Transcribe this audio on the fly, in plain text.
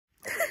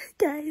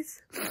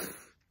Guys.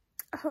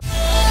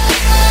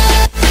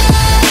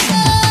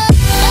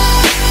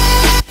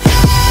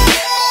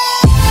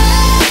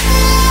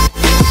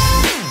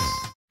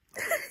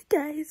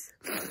 Guys.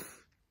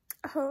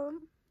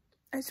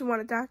 I just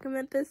want to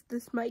document this.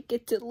 This might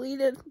get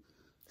deleted.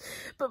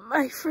 But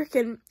my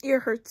freaking ear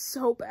hurts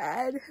so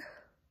bad.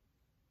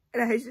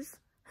 And I just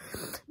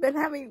been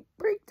having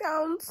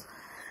breakdowns.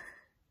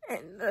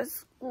 And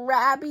just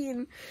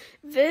grabbing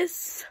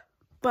this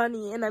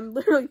bunny, and I'm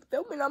literally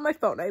filming on my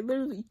phone. I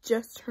literally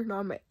just turned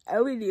on my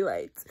LED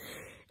lights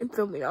and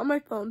filming on my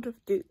phone to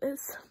do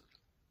this.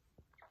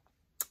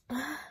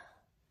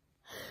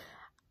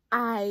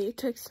 I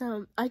took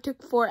 4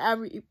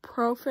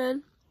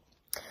 ibuprofen.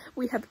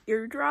 We have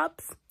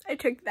eardrops. I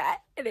took that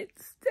and it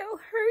still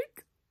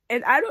hurts.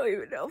 And I don't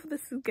even know if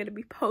this is gonna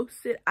be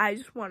posted. I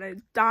just want to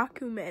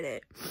document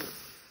it.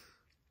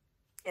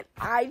 And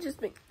I just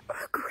been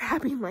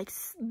grabbing like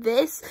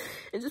this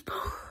and just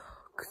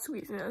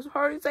squeezing it as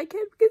hard as I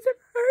can because it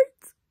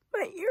hurts.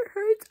 My ear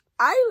hurts.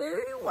 I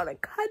literally want to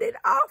cut it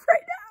off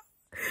right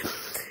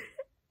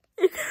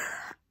now. And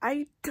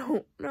I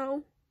don't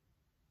know.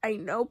 I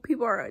know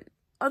people are in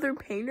other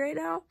pain right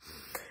now.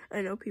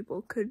 I know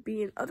people could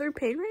be in other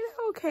pain right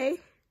now, okay?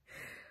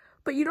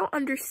 But you don't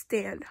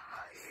understand.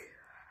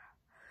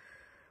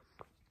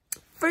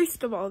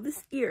 First of all,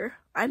 this ear,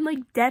 I'm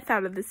like deaf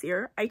out of this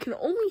ear. I can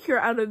only hear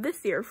out of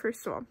this ear,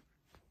 first of all.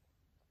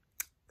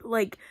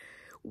 Like,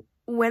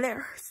 when it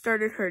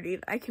started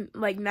hurting, I can,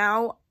 like,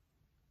 now,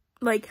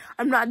 like,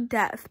 I'm not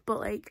deaf, but,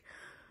 like,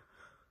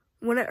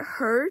 when it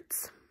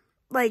hurts,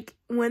 like,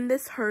 when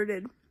this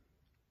hurted,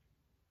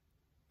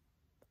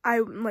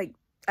 I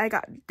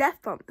got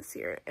deaf on this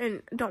ear,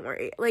 and don't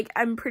worry, like,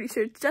 I'm pretty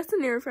sure it's just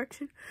an ear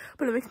infection,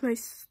 but it makes my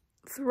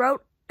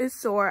throat is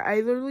sore.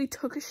 I literally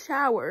took a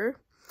shower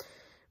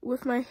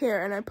with my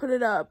hair, and I put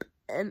it up,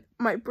 and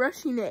my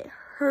brushing it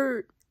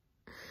hurt.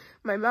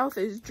 My mouth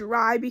is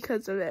dry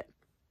because of it.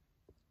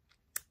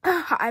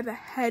 I have a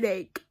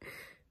headache.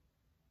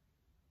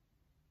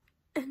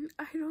 And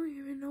I don't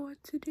even know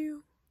what to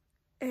do.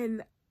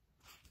 And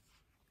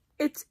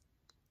it's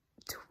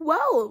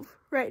 12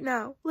 right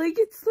now. Like,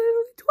 it's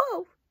literally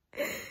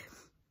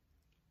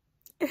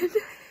 12.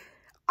 And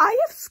I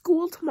have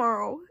school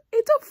tomorrow.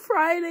 It's a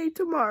Friday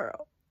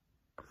tomorrow.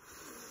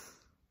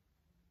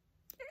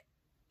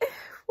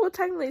 Well,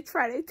 technically it's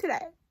Friday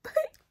today. But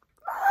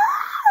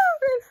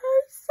it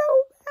hurts so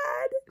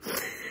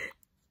bad.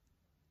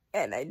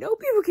 And I know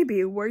people can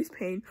be in worse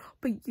pain,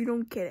 but you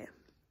don't get it.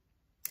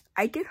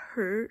 I get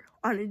hurt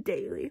on a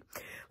daily.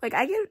 Like,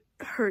 I get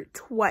hurt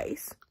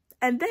twice.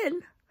 And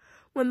then,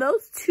 when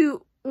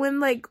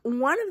like,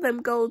 one of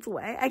them goes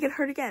away, I get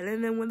hurt again.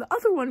 And then when the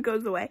other one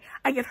goes away,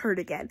 I get hurt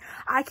again.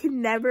 I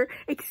can never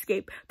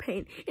escape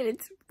pain. And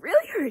it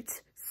really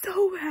hurts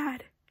so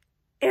bad.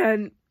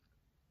 And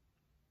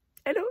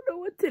I don't know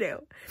what to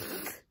do.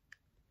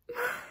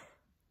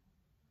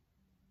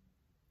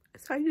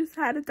 So I just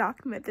had to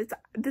document this.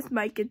 This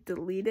might get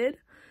deleted.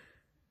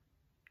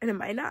 And it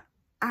might not.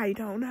 I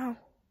don't know.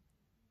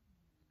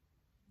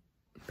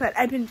 But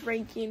I've been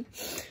drinking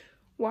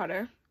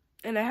water.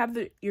 And I have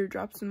the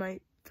eardrops in my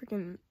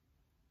freaking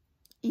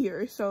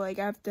ear. So, like,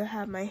 I have to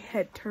have my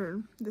head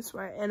turned this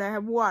way. And I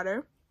have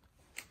water.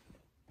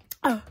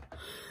 Oh.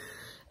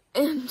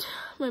 And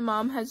my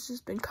mom has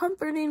just been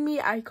comforting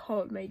me. I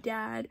called my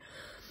dad.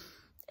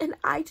 And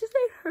it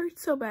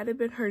hurts so bad. I've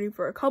been hurting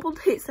for a couple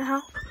days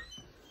now.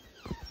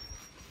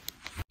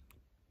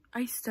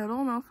 I still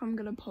don't know if I'm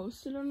going to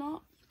post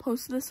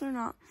this or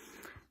not.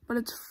 But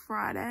it's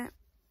Friday.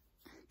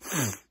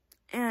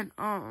 And,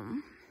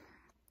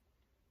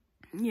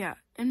 yeah.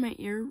 And my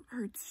ear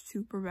hurts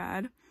super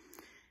bad.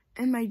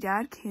 And my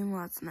dad came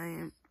last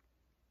night.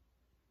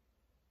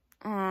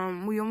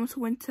 We almost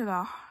went to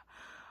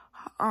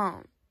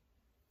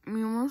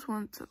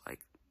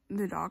like,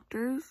 the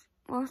doctors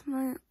last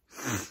night.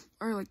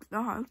 Or, like,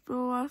 the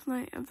hospital last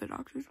night if the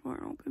doctors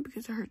weren't open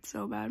because it hurt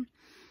so bad.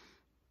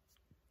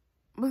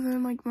 But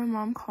then, like, my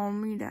mom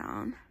calmed me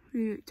down.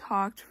 We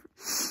talked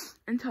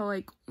until,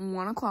 like,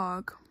 1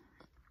 o'clock.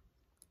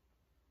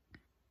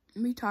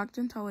 We talked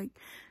until, like,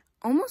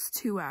 almost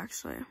 2,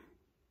 actually.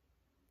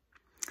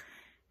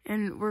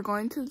 And we're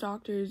going to the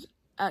doctor's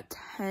at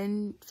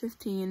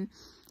 10:15.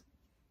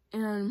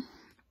 And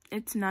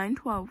it's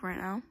 9:12 right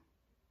now.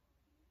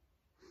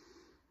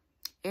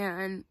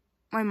 And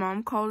my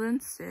mom called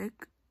in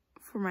sick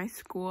for my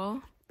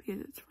school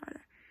because it's Friday.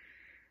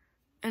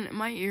 And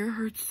my ear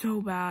hurts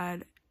so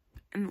bad.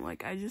 And,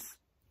 like, I just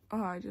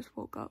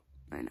woke up.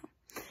 I know.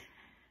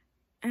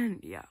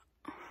 And, yeah.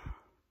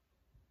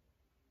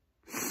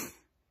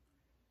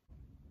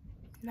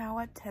 Now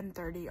at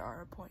 10:30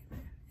 our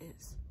appointment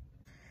is.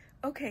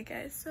 Okay,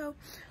 guys, so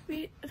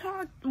my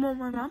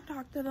mom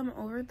talked to them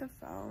over the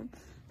phone.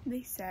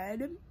 They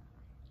said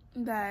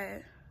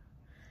that,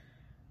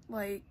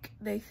 like,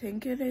 they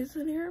think it is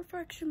an ear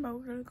infection, but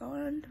we're gonna go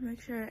in to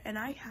make sure. And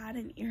I had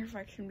an ear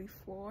infection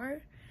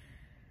before,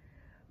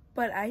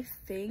 but I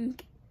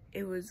think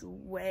it's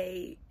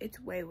way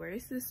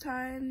worse this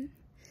time.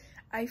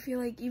 I feel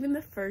like even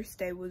the first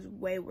day was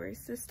way worse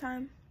this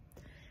time.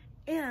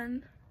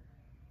 And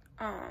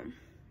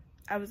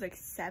I was like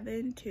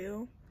 7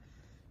 too,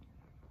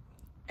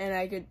 and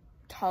I could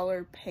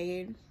tolerate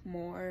pain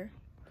more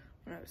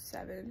when I was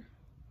 7.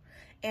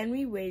 And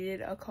we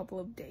waited a couple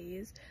of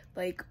days.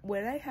 Like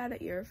when I had an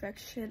ear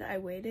infection, I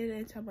waited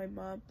until my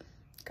mom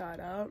got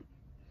up,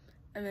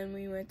 and then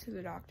we went to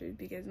the doctor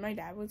because my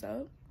dad was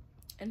up,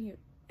 and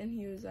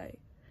he was like,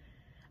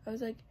 I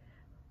was like,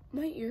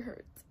 my ear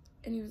hurts,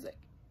 and he was like,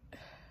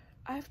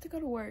 I have to go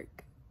to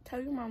work.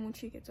 Tell your mom when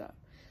she gets up.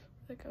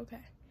 I was like,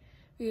 okay.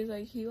 Because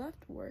like he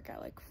left work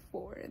at like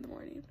 4 in the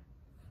morning.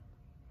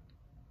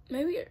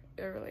 Maybe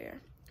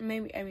earlier.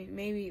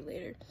 Maybe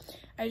later.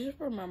 I just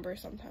remember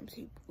sometimes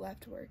he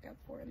left work at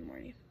 4 in the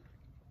morning.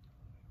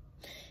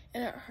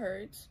 And it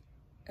hurts.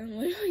 And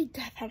literally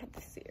death out of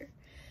this ear.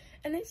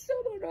 And I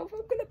still don't know if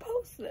I'm gonna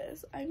post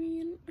this. I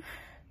mean,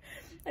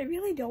 I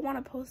really don't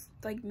want to post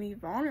like me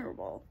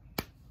vulnerable.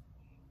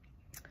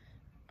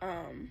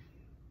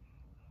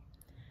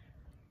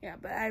 Yeah,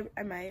 but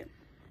I might.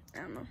 I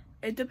don't know.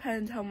 It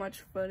depends how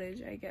much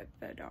footage I get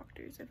for the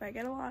doctors. If I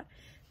get a lot,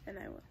 then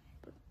I will.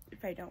 But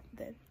if I don't,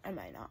 then I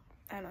might not.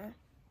 I don't know.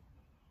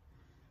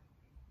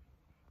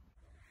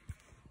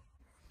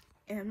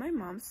 And my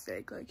mom's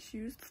sick. Like,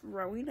 she was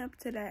throwing up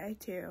today,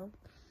 too.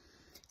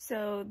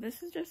 So,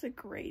 this is just a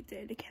great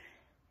day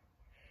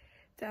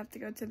to have to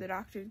go to the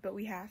doctors, but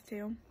we have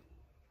to.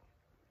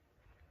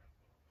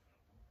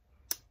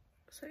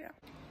 So, yeah.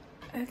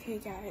 Okay,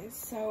 guys.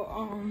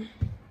 So,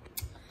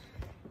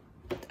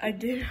 I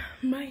did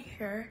my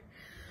hair.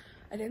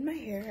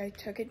 I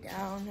took it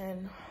down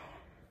and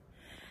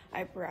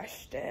I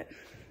brushed it.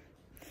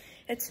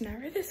 It's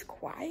never this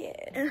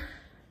quiet.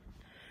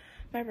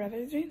 My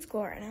brother's doing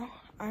school right now.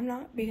 I'm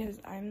not, because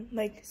I'm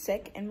like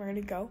sick and we're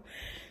gonna go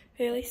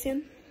fairly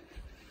soon.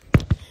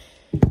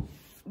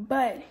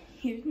 But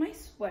here's my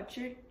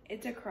sweatshirt.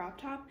 It's a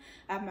crop top.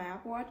 I have my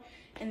Apple Watch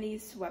and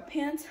these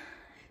sweatpants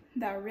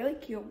that are really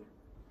cute.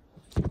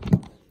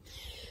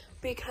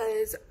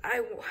 Because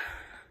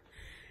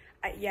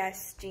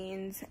yes,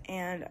 jeans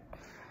and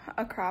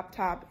a crop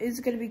top is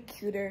gonna be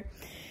cuter,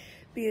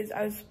 because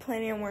I was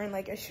planning on wearing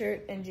like a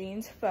shirt and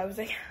jeans, but I was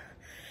like,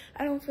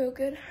 I don't feel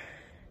good,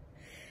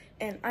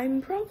 and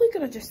I'm probably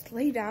gonna just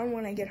lay down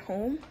when I get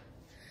home,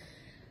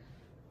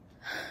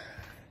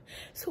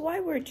 so why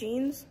wear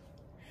jeans?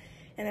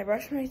 And I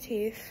brushed my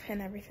teeth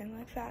and everything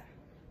like that,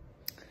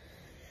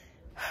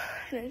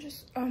 and I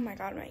just, oh my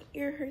god, my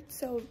ear hurts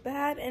so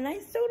bad, and I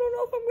still don't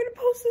know if I'm gonna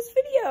post this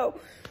video.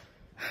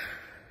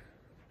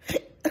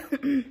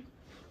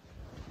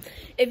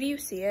 If you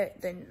see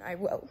it, then I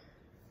will.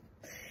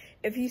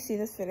 If you see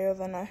this video,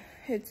 then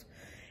it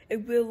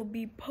will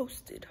be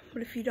posted.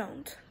 But if you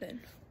don't,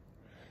 then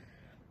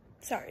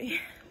sorry.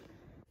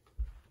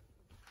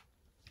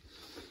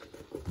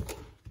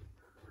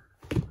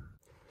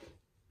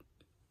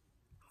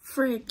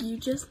 Frick, you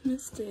just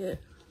missed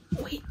it.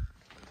 Wait,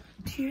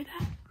 do you hear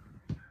that?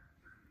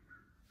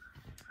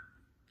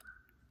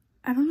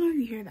 I don't know if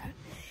you hear that.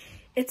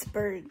 It's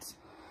birds.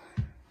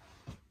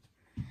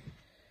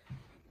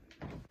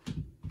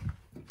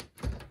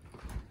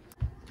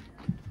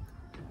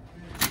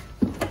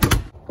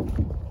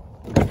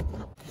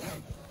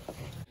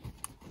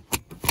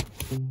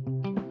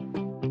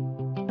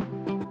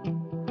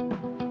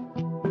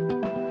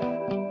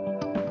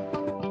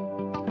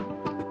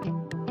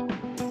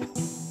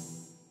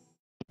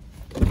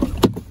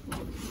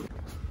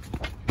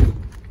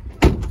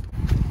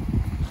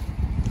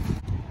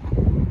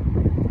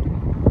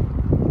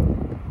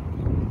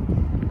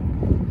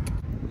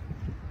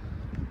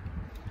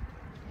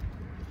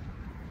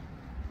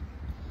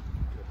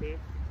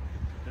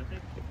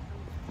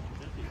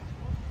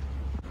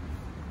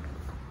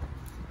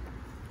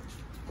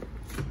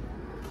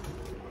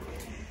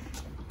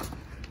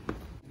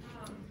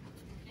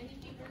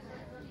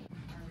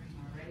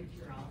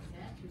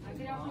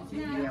 Do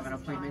you have an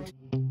appointment?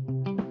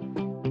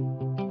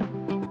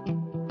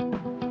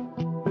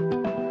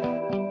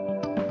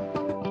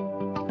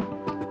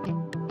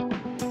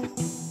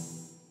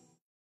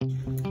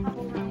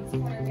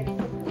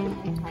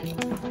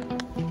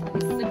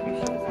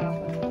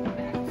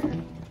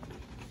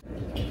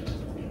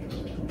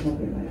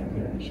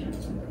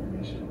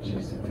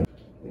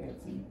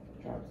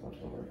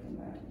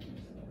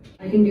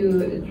 I can do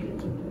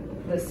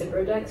the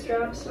Ciprodex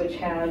drops, which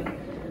have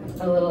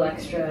a little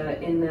extra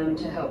in them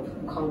to help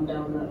calm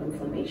down the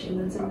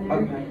inflammation that's in there.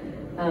 Okay.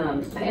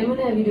 I am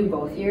gonna have you do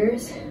both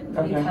ears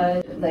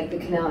because like the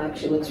canal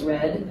actually looks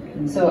red,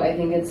 so I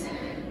think it's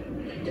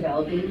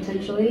developing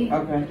potentially.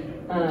 Okay.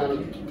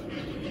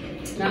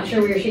 Not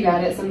sure where she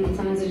got it.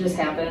 Sometimes it just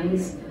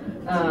happens.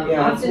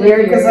 Yeah, it's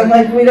weird because I'm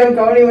like, we don't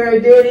go anywhere or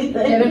do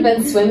anything. You haven't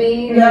been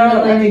swimming?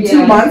 No, I mean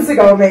 2 months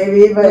ago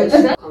maybe,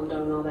 but calm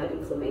down all that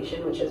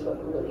inflammation, which is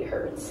what really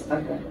hurts.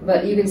 okay.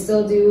 But you can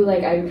still do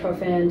like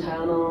ibuprofen,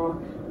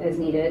 Tylenol as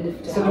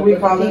needed. To So help do we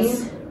with call the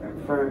this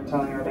for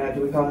telling our dad?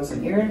 Do we call this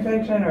an ear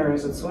infection, or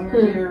is it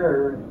swimmer's ear,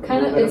 or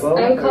kind of? It's,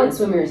 I would call it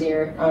swimmer's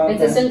ear. Oh, okay.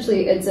 It's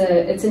essentially it's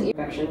an ear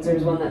infection. So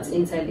there's one that's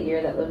inside the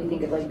ear that we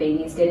think of like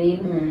babies getting,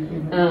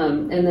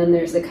 and then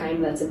there's the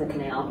kind that's in the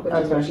canal, which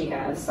is what she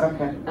has.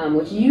 Okay.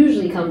 Which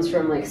usually comes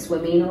from like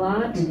swimming a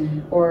lot,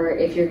 or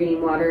if you're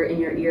getting water in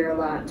your ear a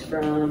lot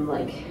from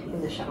like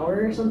in the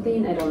shower or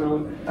something. I don't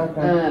know.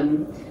 Okay.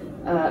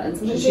 And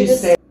sometimes they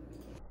just.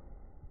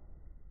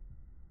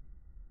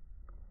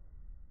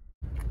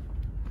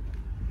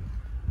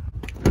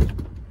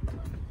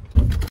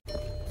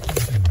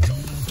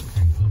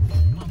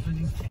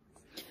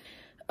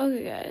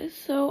 Okay guys,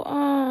 so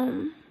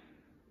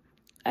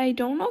I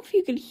don't know if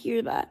you could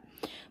hear that,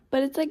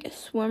 but it's like a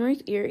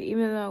swimmer's ear,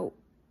 even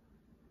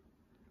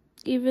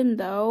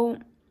though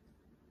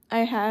I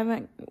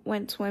haven't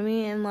went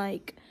swimming in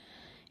like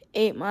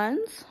 8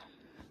 months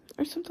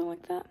or something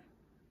like that.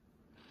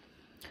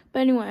 But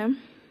anyway,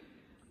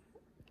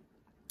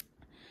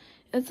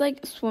 it's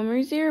like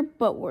swimmer's ear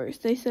but worse.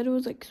 They said it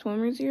was like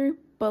swimmer's ear,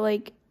 but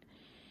like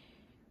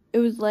it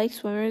was like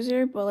swimmer's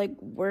ear but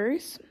like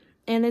worse.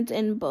 And it's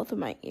in both of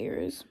my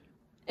ears.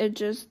 It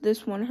just,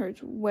 this one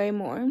hurts way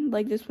more.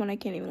 Like, this one I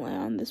can't even lay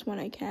on. This one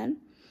I can.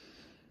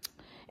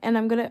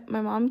 And my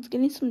mom's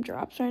getting some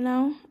drops right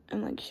now.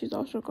 And, like, she's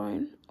also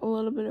going a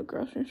little bit of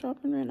grocery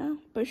shopping right now.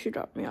 But she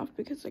dropped me off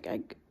because, like,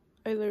 I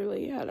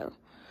literally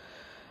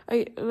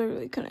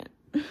couldn't.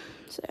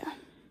 So, yeah.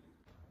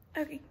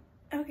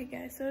 Okay,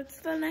 guys. So, it's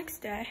the next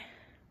day.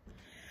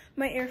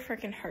 My ear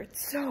freaking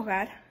hurts so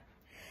bad.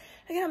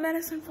 I got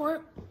medicine for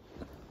it.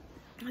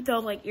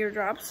 Those like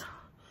eardrops,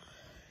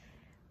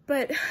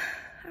 but I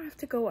have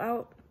to go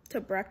out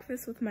to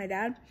breakfast with my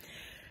dad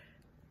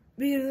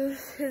because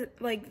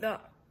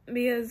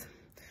because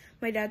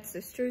my dad's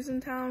sister's in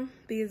town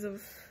because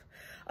of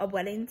a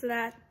wedding to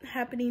that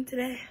happening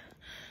today.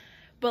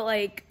 But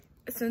like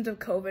since of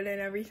COVID and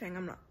everything,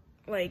 I'm not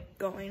like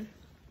going.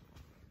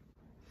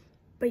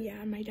 But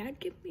yeah, my dad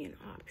gave me an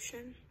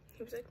option.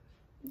 He was like,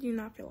 "Do you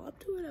not feel up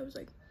to it?" I was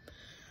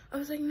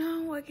like,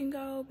 "No, I can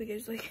go,"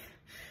 because like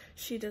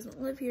she doesn't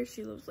live here.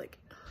 She lives like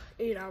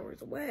 8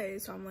 hours away.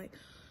 So I'm like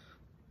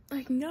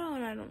no,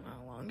 and I don't know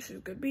how long she's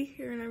gonna be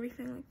here and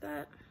everything like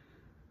that.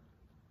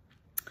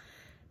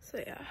 So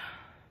yeah,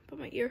 but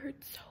my ear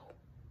hurts so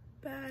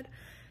bad.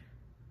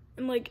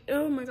 And like,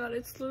 oh my God,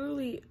 it's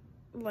literally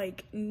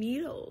like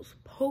needles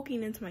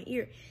poking into my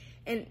ear.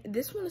 And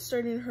this one is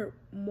starting to hurt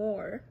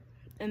more.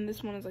 And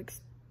this one is like,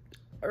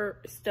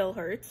 still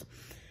hurts.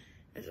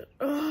 It's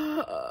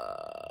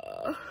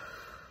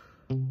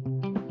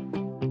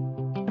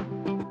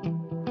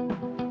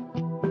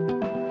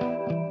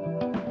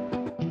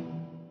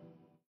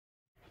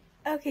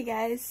Okay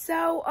guys,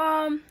 so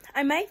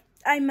I might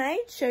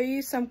show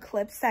you some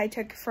clips that I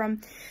took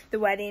from the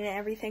wedding and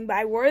everything, but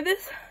I wore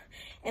this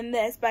and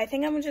this, but I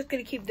think I'm just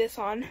gonna keep this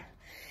on.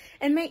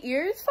 And my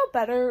ears felt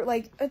better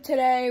like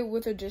today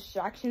with a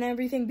distraction and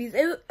everything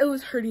because it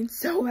was hurting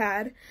so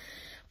bad.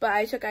 But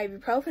I took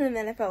ibuprofen and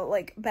then I felt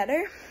like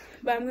better.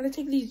 But I'm gonna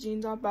take these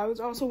jeans off, but I was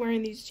also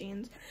wearing these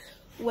jeans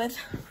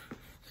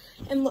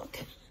and look,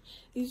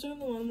 these are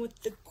the one with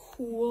the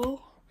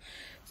cool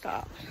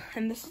top,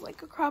 and this is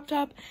like a crop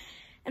top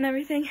and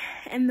everything.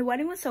 And the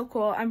wedding was so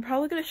cool. I'm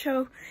probably gonna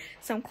show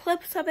some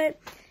clips of it,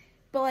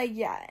 but like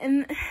yeah,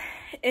 and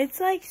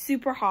it's like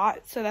super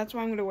hot, so that's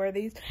why I'm gonna wear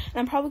these. And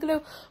I'm probably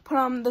gonna put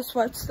on the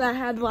sweats that I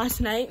had last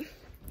night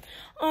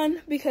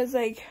on because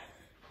I'm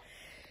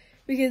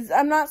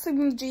not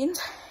sleeping with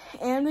jeans,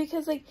 and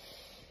because like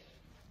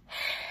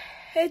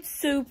it's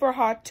super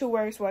hot to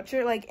wear a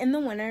sweatshirt. Like in the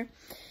winter,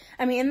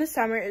 I mean in the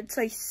summer it's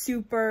like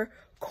super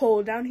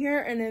cold down here,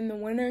 and in the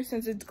winter,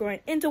 since it's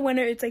going into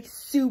winter, it's like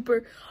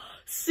super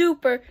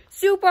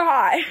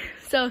hot.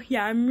 So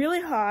yeah, I'm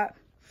really hot.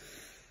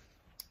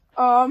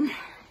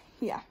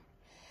 Yeah,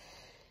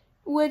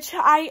 which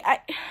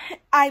I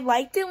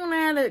liked it when I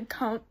had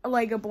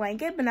a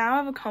blanket, but now I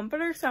have a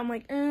comforter, so I'm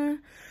like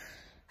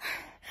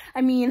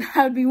I mean,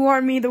 I would be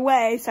warm either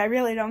way, so I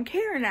really don't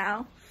care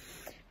now.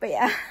 But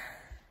yeah.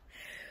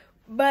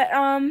 But,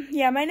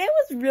 yeah, my day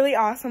was really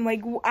awesome.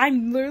 Like,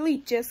 I'm literally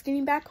just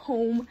getting back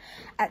home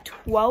at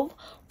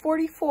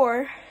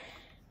 12:44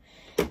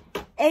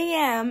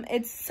 a.m.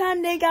 It's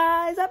Sunday,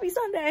 guys. Happy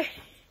Sunday.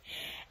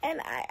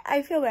 And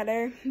I feel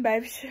better,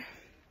 but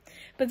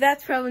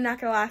that's probably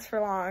not going to last for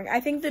long. I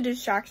think the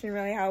distraction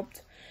really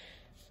helped.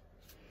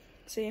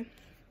 See?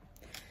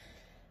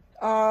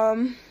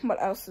 What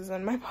else is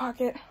in my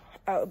pocket?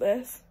 Oh,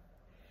 this.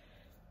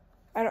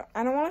 I don't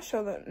want to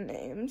show the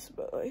names,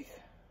 but, like,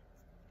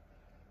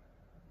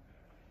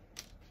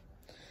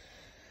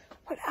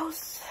 what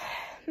else?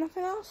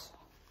 Nothing else?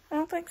 I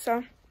don't think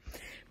so.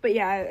 But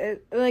yeah,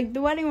 like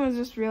the wedding was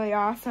just really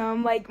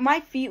awesome. Like my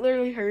feet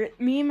literally hurt.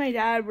 Me and my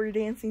dad were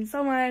dancing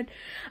so much.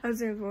 I was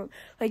dancing with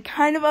like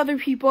kind of other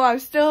people. I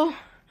was still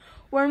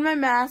wearing my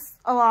mask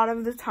a lot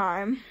of the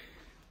time.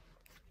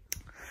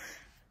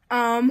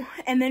 And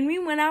then we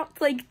went out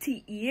like to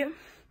eat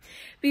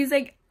because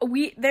like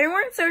they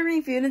weren't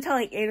serving food until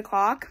like 8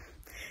 o'clock.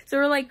 So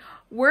we're like,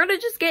 we're gonna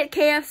just get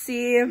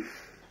KFC.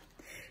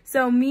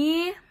 So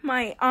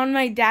on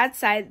my dad's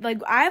side, like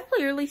I have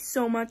literally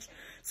so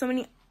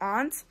many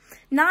aunts,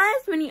 not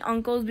as many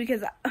uncles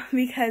because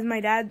my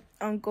dad's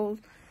uncles,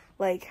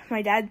 like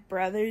my dad's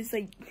brothers,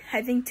 like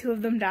I think 2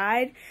 of them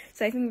died,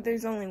 so I think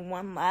there's only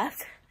 1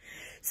 left.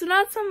 So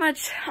not so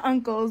much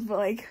uncles, but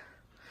like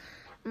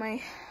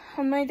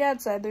on my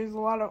dad's side, there's a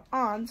lot of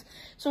aunts.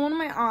 So one of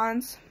my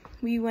aunts,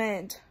 we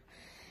went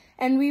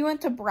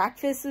to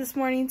breakfast this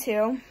morning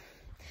too.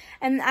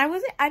 And I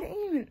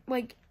didn't even,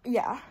 like,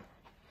 yeah.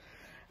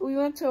 We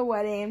went to a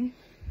wedding.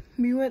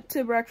 We went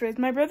to breakfast.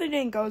 My brother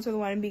didn't go to the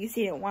wedding because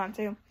he didn't want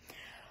to.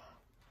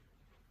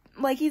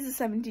 Like, he's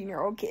a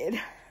 17-year-old kid.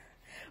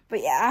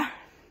 But yeah.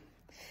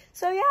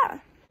 So yeah.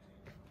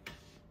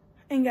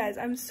 And guys,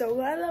 I'm so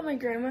glad that my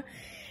grandma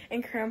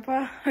and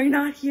grandpa are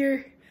not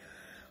here,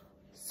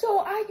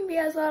 so I can be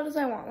as loud as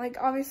I want. Like,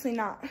 obviously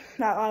not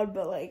that loud,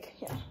 but like,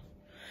 yeah.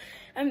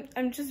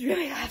 I'm just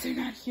really glad they're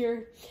not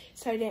here,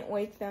 so I didn't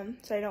wake them,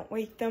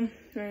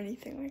 or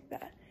anything like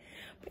that.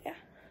 But yeah.